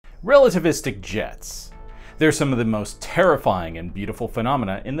Relativistic jets. They're some of the most terrifying and beautiful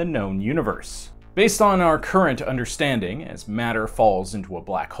phenomena in the known universe. Based on our current understanding, as matter falls into a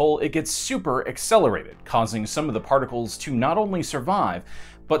black hole, it gets super accelerated, causing some of the particles to not only survive,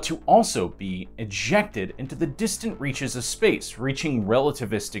 but to also be ejected into the distant reaches of space, reaching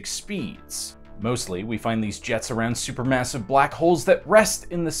relativistic speeds. Mostly, we find these jets around supermassive black holes that rest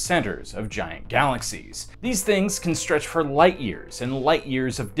in the centers of giant galaxies. These things can stretch for light years and light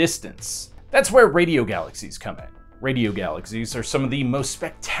years of distance. That's where radio galaxies come in. Radio galaxies are some of the most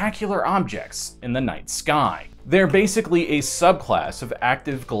spectacular objects in the night sky. They're basically a subclass of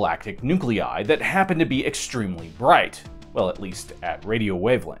active galactic nuclei that happen to be extremely bright, well, at least at radio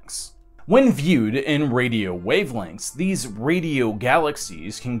wavelengths. When viewed in radio wavelengths, these radio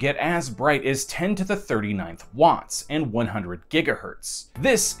galaxies can get as bright as 10 to the 39th watts and 100 gigahertz.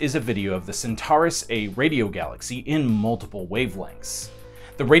 This is a video of the Centaurus A radio galaxy in multiple wavelengths.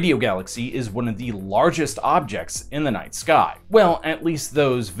 The radio galaxy is one of the largest objects in the night sky. Well, at least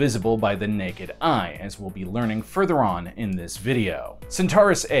those visible by the naked eye, as we'll be learning further on in this video.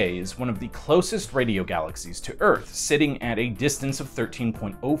 Centaurus A is one of the closest radio galaxies to Earth, sitting at a distance of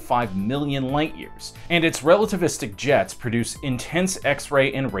 13.05 million light years, and its relativistic jets produce intense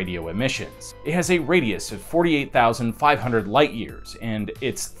X-ray and radio emissions. It has a radius of 48,500 light years, and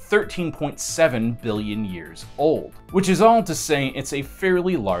it's 13.7 billion years old, which is all to say it's a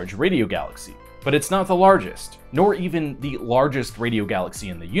fairly large radio galaxy. But it's not the largest, nor even the largest radio galaxy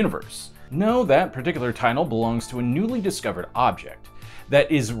in the universe. No, that particular title belongs to a newly discovered object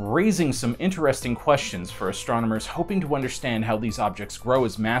that is raising some interesting questions for astronomers hoping to understand how these objects grow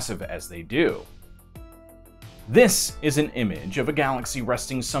as massive as they do. This is an image of a galaxy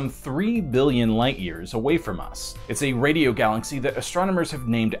resting some 3 billion light years away from us. It's a radio galaxy that astronomers have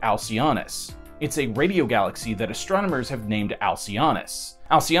named Alcyonis.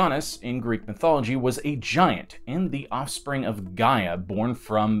 Alcyonis, in Greek mythology, was a giant and the offspring of Gaia, born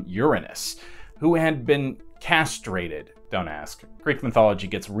from Uranus, who had been castrated. Don't ask. Greek mythology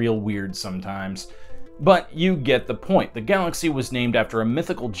gets real weird sometimes. But you get the point. The galaxy was named after a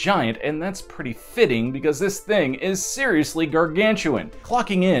mythical giant, and that's pretty fitting because this thing is seriously gargantuan,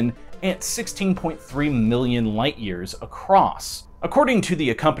 clocking in at 16.3 million light years across. According to the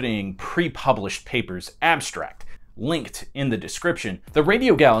accompanying pre-published paper's abstract, linked in the description, the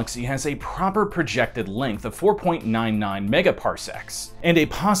radio galaxy has a proper projected length of 4.99 megaparsecs, and a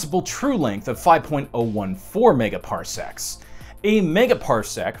possible true length of 5.014 megaparsecs. A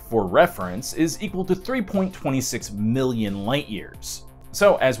megaparsec, for reference, is equal to 3.26 million light years.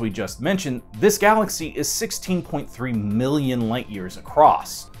 So, as we just mentioned, this galaxy is 16.3 million light years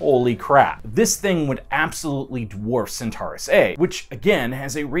across. Holy crap. This thing would absolutely dwarf Centaurus A, which again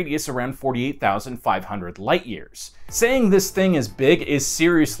has a radius around 48,500 light years. Saying this thing is big is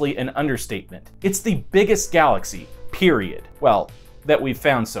seriously an understatement. It's the biggest galaxy, period. Well, that we've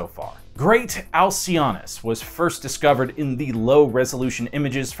found so far. Great Alcyonis was first discovered in the low-resolution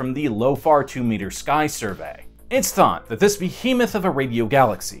images from the LOFAR 2-meter sky survey. It's thought that this behemoth of a radio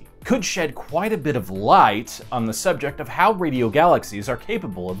galaxy could shed quite a bit of light on the subject of how radio galaxies are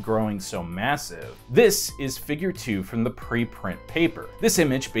capable of growing so massive. This is figure 2 from the preprint paper. This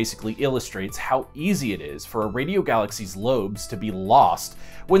image basically illustrates how easy it is for a radio galaxy's lobes to be lost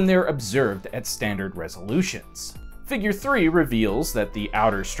when they're observed at standard resolutions. Figure 3 reveals that the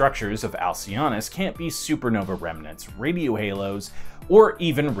outer structures of Alcyonis can't be supernova remnants, radio halos, or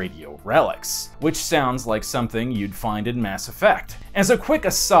even radio relics, which sounds like something you'd find in Mass Effect. As a quick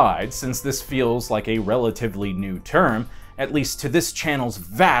aside, since this feels like a relatively new term, at least to this channel's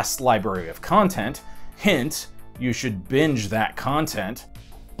vast library of content, hint, you should binge that content.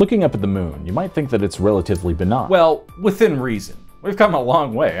 Looking up at the moon, you might think that it's relatively benign. Well, within reason. We've come a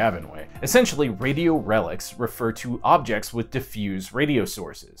long way, haven't we? Essentially, radio relics refer to objects with diffuse radio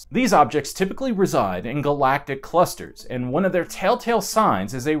sources. These objects typically reside in galactic clusters, and one of their telltale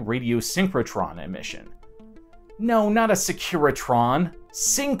signs is a radiosynchrotron emission. No, not a securitron,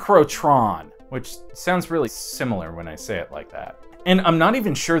 synchrotron, which sounds really similar when I say it like that. And I'm not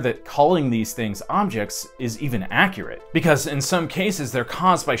even sure that calling these things objects is even accurate, because in some cases they're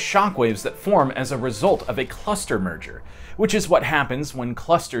caused by shockwaves that form as a result of a cluster merger, which is what happens when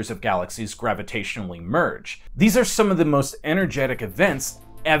clusters of galaxies gravitationally merge. These are some of the most energetic events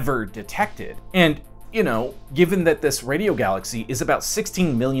ever detected. And, you know, given that this radio galaxy is about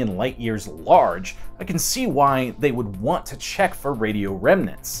 16 million light years large, I can see why they would want to check for radio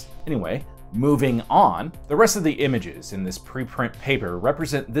remnants. Anyway, Moving on, the rest of the images in this preprint paper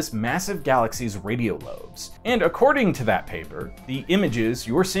represent this massive galaxy's radio lobes. And according to that paper, the images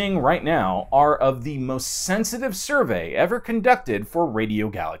you're seeing right now are of the most sensitive survey ever conducted for radio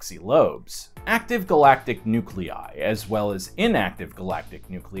galaxy lobes. Active galactic nuclei, as well as inactive galactic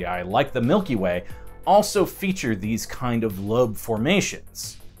nuclei like the Milky Way, also feature these kind of lobe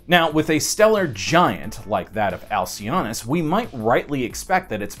formations. Now, with a stellar giant like that of Alcyonis, we might rightly expect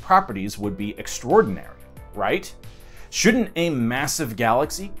that its properties would be extraordinary, right? Shouldn't a massive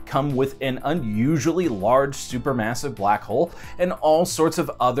galaxy come with an unusually large supermassive black hole and all sorts of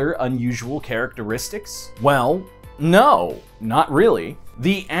other unusual characteristics? Well, no, not really.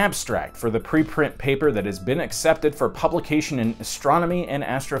 The abstract for the preprint paper that has been accepted for publication in astronomy and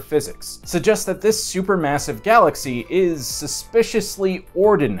astrophysics suggests that this supermassive galaxy is suspiciously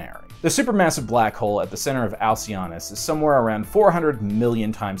ordinary. The supermassive black hole at the center of Alcyonis is somewhere around 400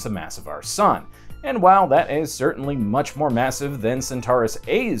 million times the mass of our Sun. And while that is certainly much more massive than Centaurus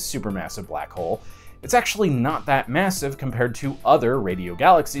A's supermassive black hole, it's actually not that massive compared to other radio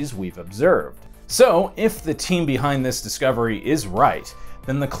galaxies we've observed. So, if the team behind this discovery is right,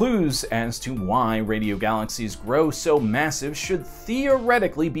 then the clues as to why radio galaxies grow so massive should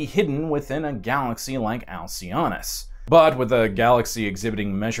theoretically be hidden within a galaxy like Alcyonis. But with a galaxy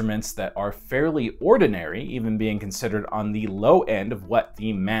exhibiting measurements that are fairly ordinary, even being considered on the low end of what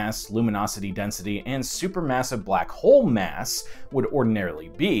the mass, luminosity density, and supermassive black hole mass would ordinarily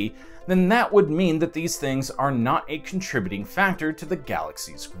be, then that would mean that these things are not a contributing factor to the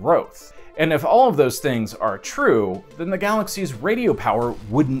galaxy's growth. And if all of those things are true, then the galaxy's radio power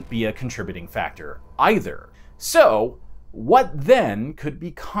wouldn't be a contributing factor either. So, what then could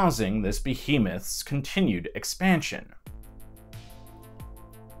be causing this behemoth's continued expansion?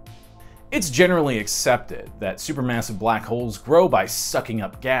 It's generally accepted that supermassive black holes grow by sucking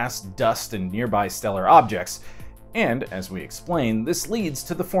up gas, dust, and nearby stellar objects, and as we explained, this leads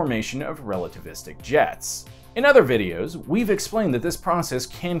to the formation of relativistic jets. In other videos, we've explained that this process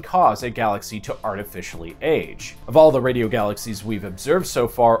can cause a galaxy to artificially age. Of all the radio galaxies we've observed so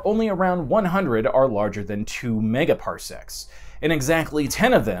far, only around 100 are larger than 2 megaparsecs, and exactly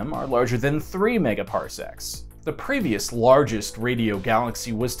 10 of them are larger than 3 megaparsecs. The previous largest radio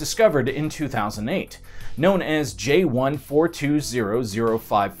galaxy was discovered in 2008, known as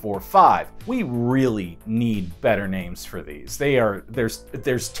J142005545. We really need better names for these.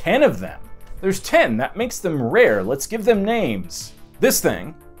 There's 10 of them. There's 10, that makes them rare, let's give them names. This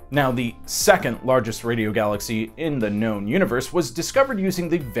thing, now the second largest radio galaxy in the known universe, was discovered using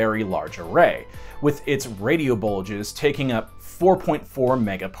the Very Large Array, with its radio bulges taking up 4.4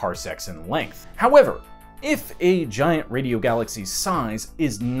 megaparsecs in length. However, if a giant radio galaxy's size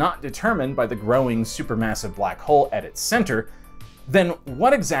is not determined by the growing supermassive black hole at its center, then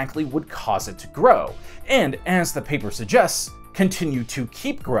what exactly would cause it to grow? And as the paper suggests, continue to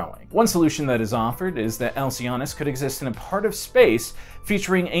keep growing. One solution that is offered is that Alcyonis could exist in a part of space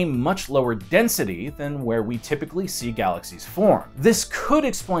featuring a much lower density than where we typically see galaxies form. This could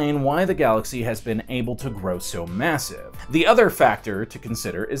explain why the galaxy has been able to grow so massive. The other factor to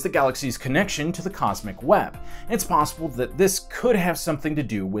consider is the galaxy's connection to the cosmic web. It's possible that this could have something to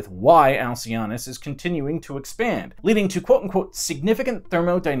do with why Alcyonis is continuing to expand, leading to quote-unquote significant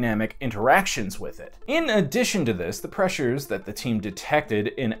thermodynamic interactions with it. In addition to this, the pressures that the team detected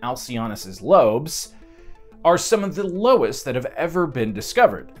in Alcyonis's lobes are some of the lowest that have ever been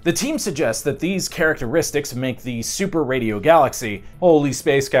discovered. The team suggests that these characteristics make the super radio galaxy. Holy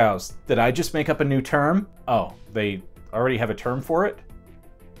space cows, did I just make up a new term? Oh, they already have a term for it?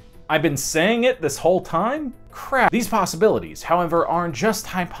 I've been saying it this whole time? Crap. These possibilities, however, are just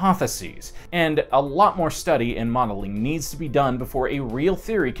hypotheses, and a lot more study and modeling needs to be done before a real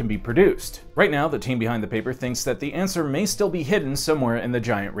theory can be produced. Right now, the team behind the paper thinks that the answer may still be hidden somewhere in the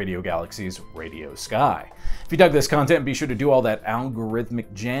giant radio galaxy's radio sky. If you dug this content, be sure to do all that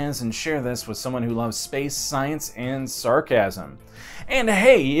algorithmic jazz and share this with someone who loves space, science, and sarcasm. And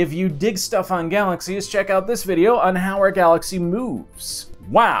hey, if you dig stuff on galaxies, check out this video on how our galaxy moves.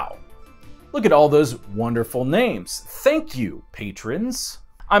 Wow! Look at all those wonderful names. Thank you, patrons.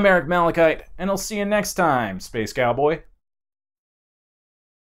 I'm Eric Malachite, and I'll see you next time, Space Cowboy.